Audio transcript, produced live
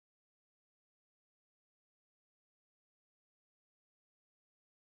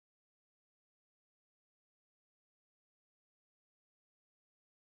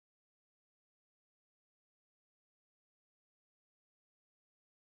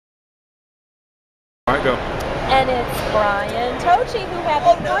All right, go. And it's Brian Tochi who had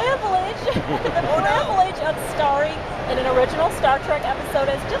the privilege of starring in an original Star Trek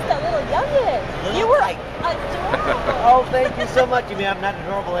episode as just a little youngin. You were adorable. Oh, thank you so much. You mean I'm not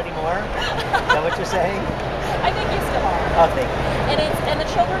adorable anymore? Is that what you're saying? I think you still are. Oh, thank you. And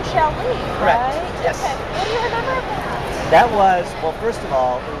the children shall leave, Correct. right? Yes. Okay. What do you remember of that? That was, well, first of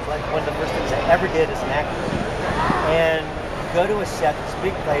all, it was like one of the first things I ever did as an actor. And go to a set, this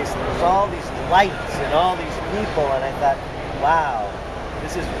big place, and there's all these lights and all these people, and I thought, wow,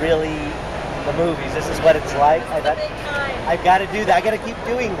 this is really the movies. This is what it's like. I thought, I've got to do that. I got to keep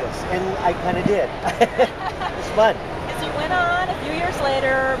doing this, and I kind of did. It's fun. As you went on, a few years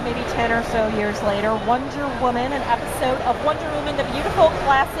later, maybe 10 or so years later, Wonder Woman, an episode of Wonder Woman, the beautiful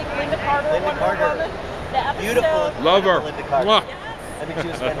classic Linda Carter Wonder Woman. The episode. Beautiful. Love her. Linda Carter. Mwah. Yes. I mean,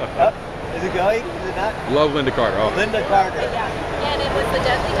 she was fantastic. Is it going? Is it not? Love Linda Carter. Oh. Linda Carter. Yeah. And it was the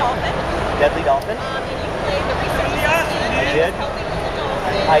Deadly Dolphin. Deadly Dolphin. And you played the research assistant. I did. Helping with the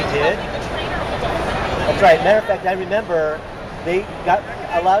dolphin. I did. Helping the trainer of the dolphin. That's right. Matter of fact, I remember they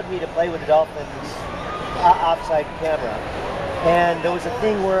allowed me to play with the dolphins offside camera. And there was a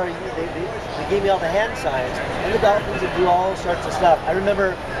thing where they gave me all the hand signs, and the dolphins would do all sorts of stuff. I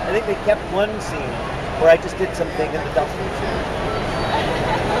remember, I think they kept one scene where I just did something in the dolphins.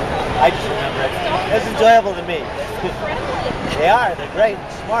 I just remember it. It was enjoyable to me. They are. They're great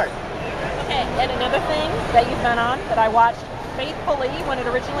and smart. Okay, and another thing that you've been on that I watched faithfully when it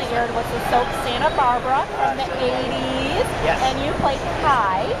originally aired was the soap Santa Barbara from the 80s. Yes. And you played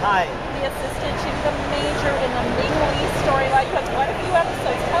Kai. Hi. The assistant to the major in the Ming Lee storyline. You had quite a few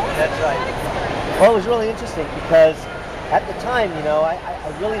episodes. Tell us That's about right. that experience. Well, it was really interesting because at the time, you know, I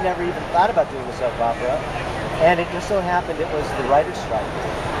really never even thought about doing a soap opera. And it just so happened it was the writer's strike.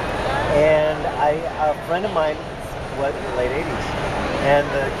 And a friend of mine was in the late 80s. And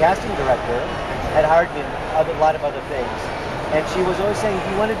the casting director had hired me in a lot of other things. And she was always saying, do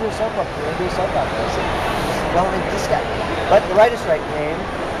you want to do a soap opera? Do you want to do a soap opera? I said, well, I just got. But the writer's strike came,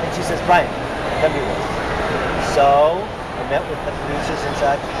 and she says, Brian, come do this. So I met with the producers and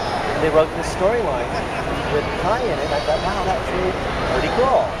such, and they wrote this storyline with Kai in it. I thought, wow, that's really pretty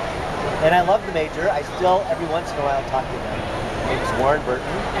cool. And I love the major. I still, every once in a while, talk to them. Her name is Warren Burton.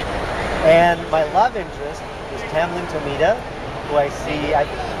 And my love interest is Tamlin Tomita, who I see.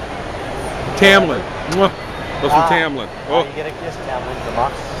 Tamlin. Mwah. That's from Tamlin. Oh. You get a kiss, Tamlin, from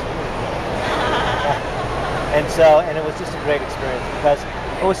us. And it was just a great experience because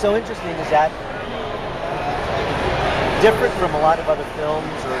what was so interesting is that different from a lot of other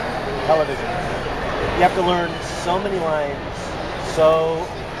films or television, you have to learn so many lines so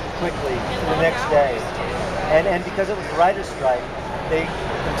quickly the next day. And because it was the writer's strike, they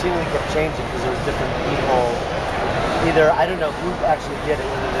continually kept changing because there was different people. Either, I don't know who actually did it,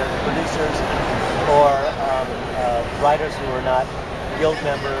 whether they're the producers or writers who were not guild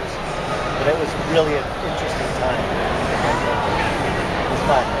members, but it was really an interesting time. It was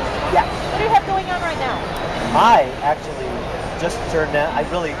fun. Yeah. What do you have going on right now? I actually just turned down, I'm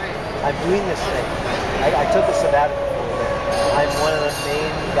doing this thing. I took a sabbatical for a little bit. I'm one of the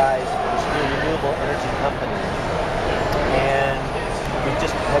main guys for this new renewable energy company. And we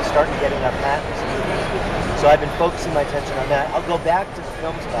just have started getting our patents. So I've been focusing my attention on that. I'll go back to the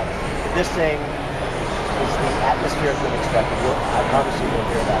film stuff. This thing is the atmospheric we expected. I promise you will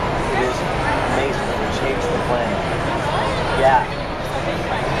hear about it. It is amazing. It will change the planet. Yeah.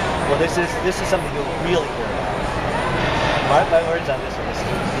 Well, this is something you'll really hear about. Mark my words on this one. This is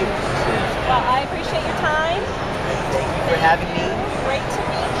huge. Well, I appreciate your time. Thank you for having me. Great to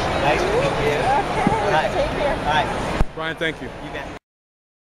meet you. Nice to meet you. Okay. All right. Take care. All right. Brian, thank you. You bet.